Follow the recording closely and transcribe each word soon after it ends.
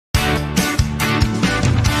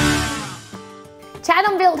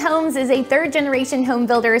Chatham Built Homes is a third-generation home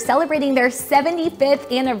builder celebrating their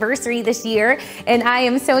 75th anniversary this year, and I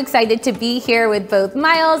am so excited to be here with both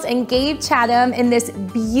Miles and Gabe Chatham in this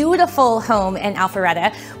beautiful home in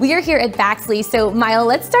Alpharetta. We are here at Baxley, so Miles,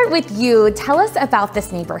 let's start with you. Tell us about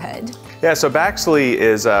this neighborhood. Yeah, so Baxley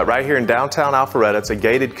is right here in downtown Alpharetta. It's a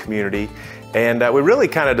gated community, and we really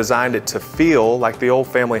kind of designed it to feel like the old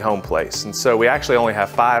family home place. And so we actually only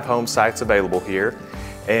have 5 home sites available here.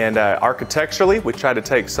 And architecturally, we try to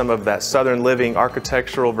take some of that Southern living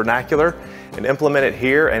architectural vernacular and implement it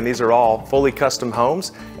here. And these are all fully custom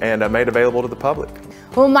homes and made available to the public.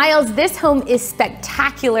 Well, Miles, this home is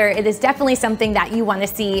spectacular. It is definitely something that you want to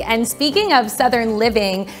see. And speaking of Southern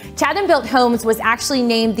living, Chatham Built Homes was actually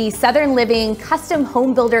named the Southern Living Custom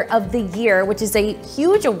Home Builder of the Year, which is a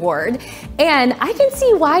huge award. And I can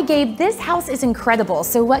see why, Gabe, this house is incredible.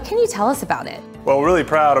 So what can you tell us about it? Well, we're really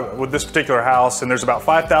proud with this particular house, and there's about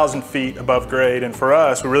 5,000 feet above grade. And for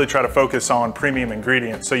us, we really try to focus on premium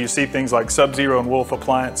ingredients. So you see things like Sub-Zero and Wolf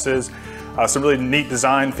appliances, some really neat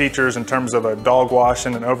design features in terms of a dog wash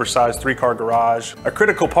and an oversized 3-car garage. A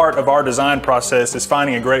critical part of our design process is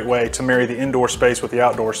finding a great way to marry the indoor space with the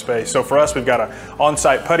outdoor space. So for us, we've got an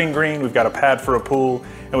on-site putting green, we've got a pad for a pool,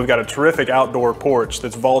 and we've got a terrific outdoor porch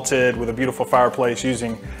that's vaulted with a beautiful fireplace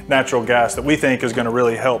using natural gas that we think is going to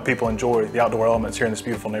really help people enjoy the outdoor elements here in this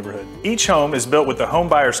beautiful neighborhood. Each home is built with the home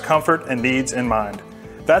buyer's comfort and needs in mind.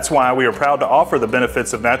 That's why we are proud to offer the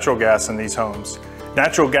benefits of natural gas in these homes.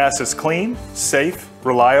 Natural gas is clean, safe,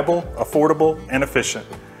 reliable, affordable, and efficient.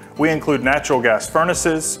 We include natural gas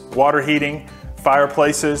furnaces, water heating,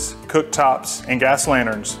 fireplaces, cooktops, and gas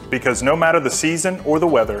lanterns because no matter the season or the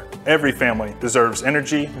weather, every family deserves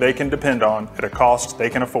energy they can depend on at a cost they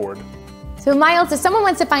can afford. So Miles, if someone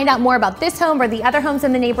wants to find out more about this home or the other homes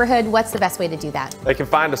in the neighborhood, what's the best way to do that? They can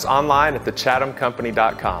find us online at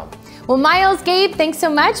thechathamcompany.com. Well, Miles, Gabe, thanks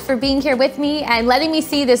so much for being here with me and letting me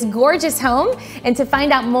see this gorgeous home. And to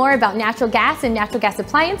find out more about natural gas and natural gas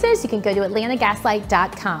appliances, you can go to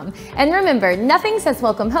atlantagaslight.com. And remember, nothing says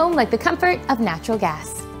welcome home like the comfort of natural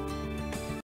gas.